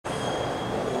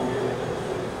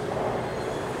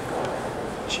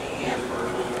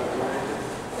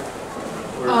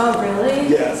really?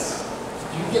 Yes.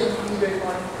 You get a eBay for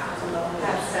 $1,000.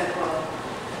 That's so cool.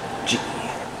 G.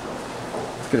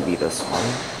 It's gonna be this one.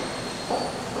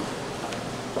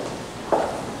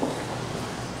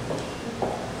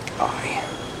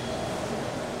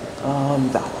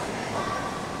 That one.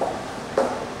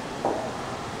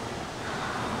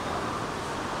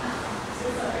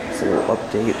 So we'll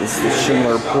update. This is the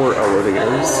Schindler PORT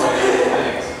Elevators.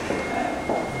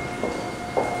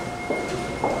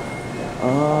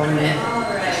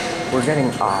 We're getting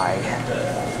I.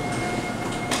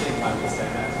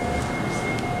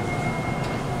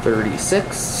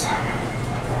 36.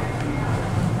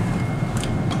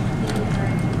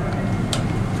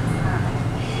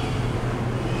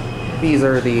 These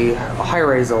are the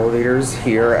high-rise elevators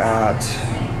here at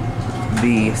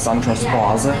the SunTrust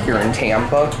Plaza here in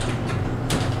Tampa.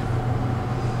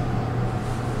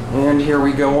 And here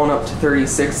we go on up to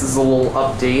 36. This is a little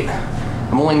update.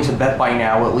 I'm willing to bet by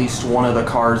now at least one of the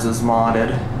cars is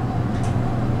modded.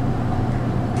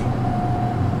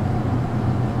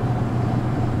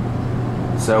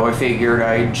 So I figured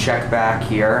I'd check back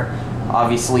here.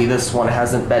 Obviously this one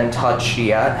hasn't been touched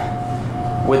yet,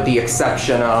 with the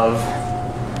exception of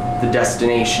the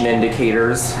destination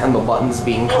indicators and the buttons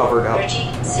being covered up.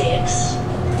 36.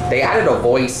 They added a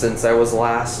voice since I was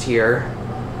last here.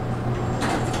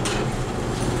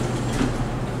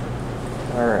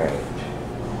 Alright.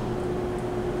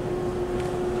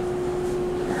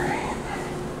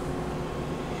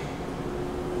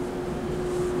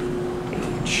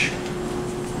 H.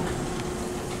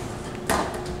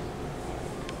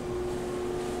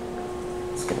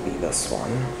 It's gonna be this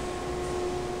one.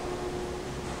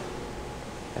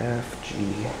 F,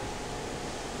 G.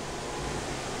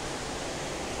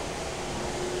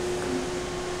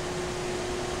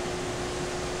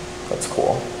 That's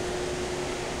cool.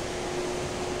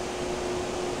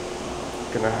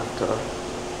 Gonna have to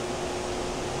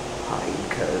hide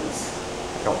because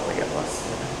I don't want to get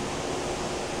busted.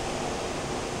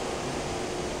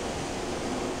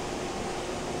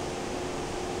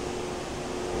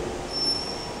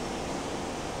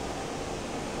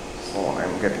 That's the one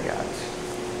I'm gonna get.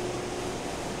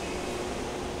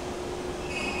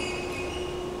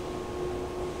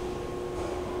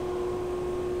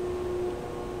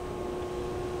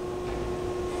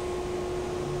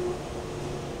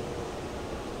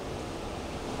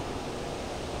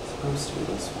 Supposed to be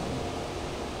this one.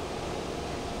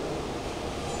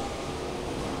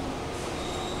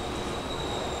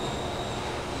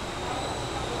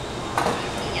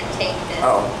 You can take this.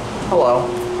 Oh, hello.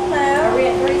 Hello. Are we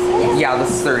at 36? Yeah,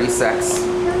 this is 36.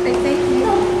 Perfect, thank you.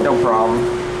 No problem.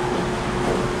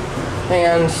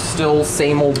 And still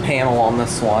same old panel on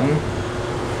this one. You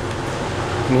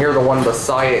can hear the one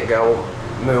beside it go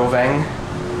moving.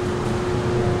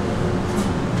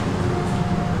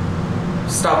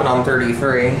 Stopping on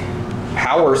 33.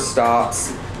 Power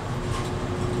stops.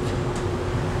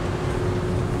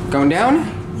 Going down?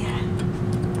 Yeah.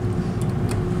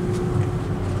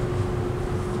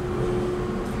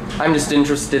 I'm just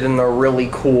interested in the really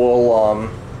cool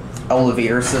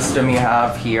elevator system you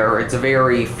have here. It's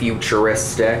very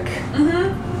futuristic.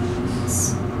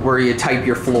 It's where you type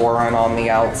your floor in on the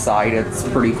outside. It's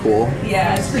pretty cool.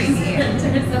 Yeah, it's pretty neat.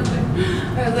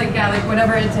 I was like, yeah, like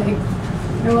whatever it takes.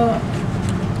 I won't.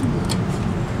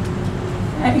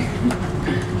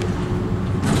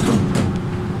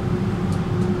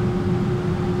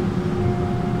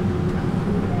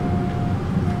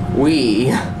 We.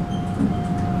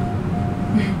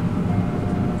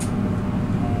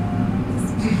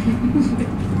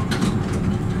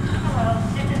 Hello,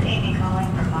 this is Amy calling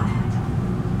from Miles.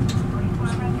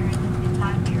 4400 in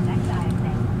time for your next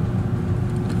diagnosis.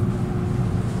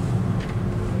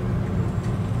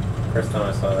 First time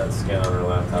I saw that scan on her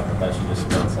laptop, I thought she just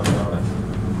spelled something on it.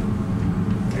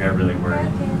 I got really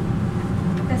worried.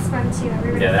 This one too.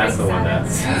 Everybody Yeah, that's the freaks one out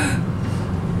that's. over it.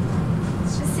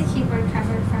 It's just a keyboard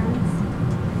cover, friends.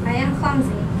 I am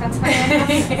clumsy. That's why I have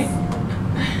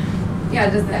this. Yeah,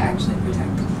 does it actually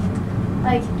protect?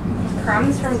 Like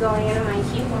crumbs from going into my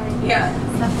keyboard. Yeah.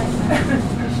 Stuff like that.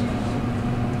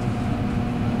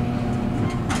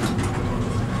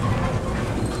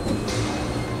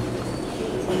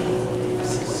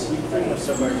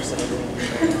 So far, you're saying.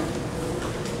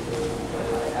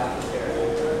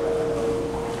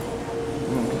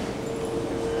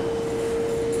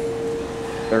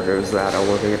 There goes that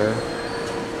elevator.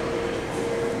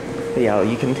 But yeah,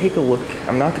 you can take a look.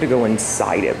 I'm not going to go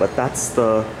inside it, but that's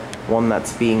the one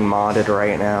that's being modded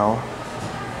right now.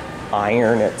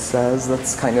 Iron, it says.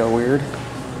 That's kind of weird.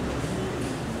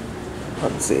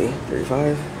 Let's see.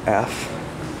 35. F.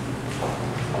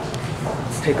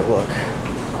 take a look.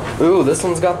 Ooh, this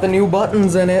one's got the new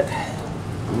buttons in it.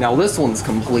 Now this one's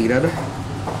completed.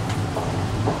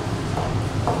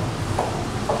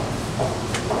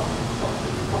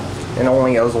 And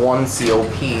only has one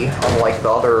COP, unlike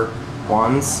the other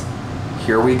ones.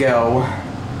 Here we go.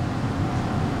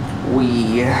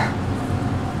 We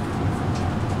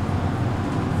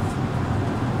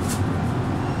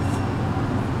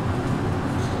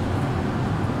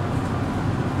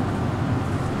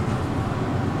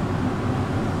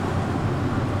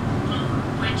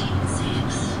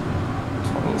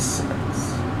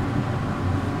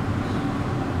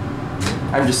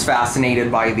I'm just fascinated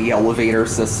by the elevator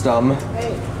system.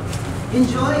 Hey,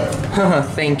 enjoy it.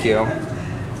 Thank you.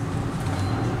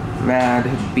 Mad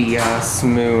BS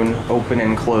Moon open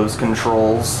and close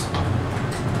controls.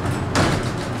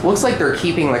 Looks like they're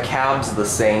keeping the cabs the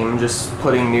same, just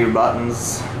putting new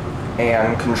buttons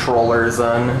and controllers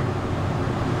in.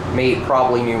 Made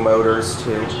probably new motors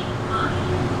too.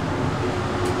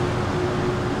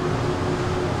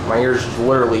 My ears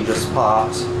literally just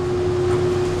popped.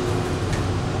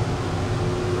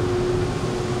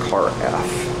 Car F.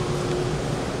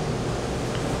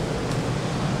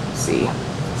 See,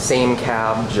 same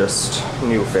cab, just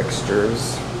new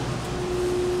fixtures.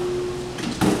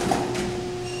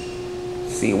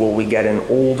 See, will we get an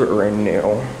old or a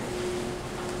new?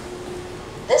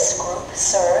 This group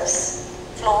serves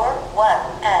floor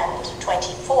 1 and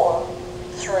 24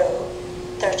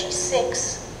 through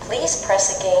 36. Please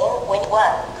press again when 1,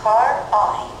 car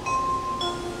I.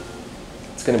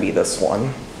 It's gonna be this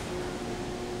one.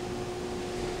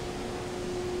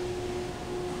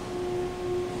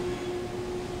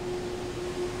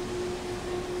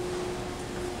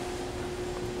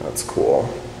 That's cool.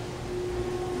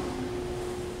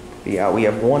 But yeah, we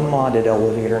have one modded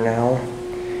elevator now.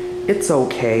 It's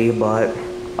okay, but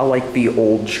I like the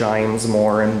old chimes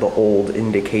more and the old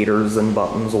indicators and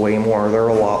buttons way more. They're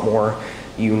a lot more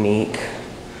unique.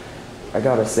 I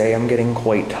gotta say, I'm getting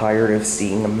quite tired of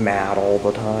seeing matte all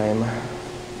the time.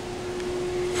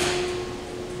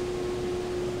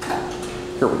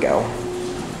 Here we go.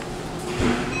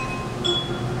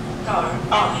 Car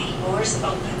I, doors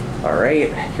open.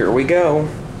 Alright, here we go.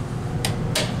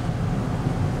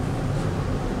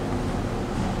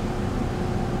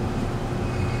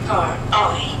 Car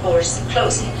I, doors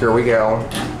closing. Here we go.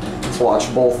 Let's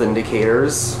watch both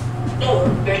indicators. Door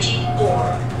 34.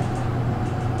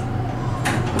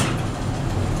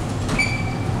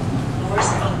 Doors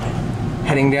open.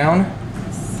 Heading down.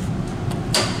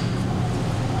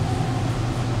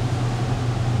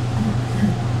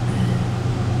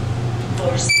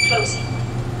 Doors closing.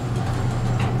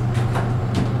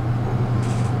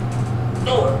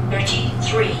 Door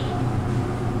 33.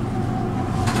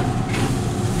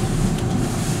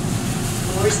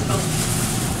 Doors open.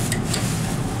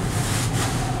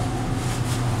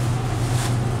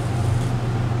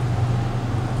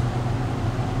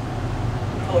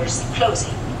 Doors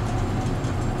closing.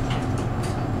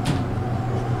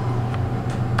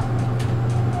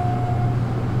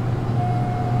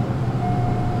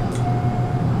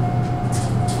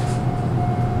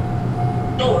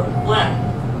 Door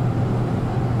 1.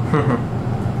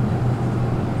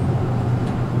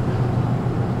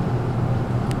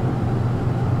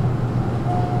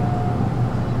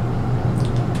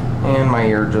 And my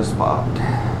ear just popped.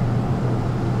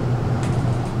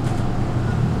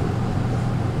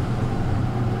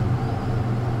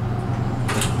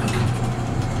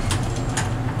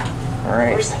 All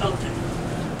right. Doors open.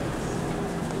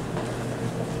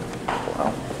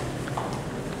 Wow.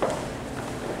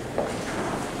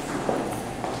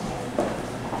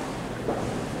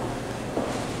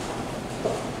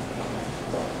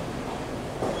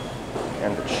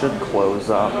 And it should close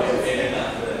up.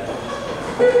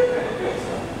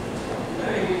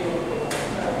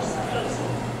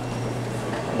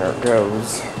 There it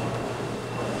goes.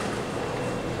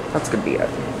 That's gonna be it.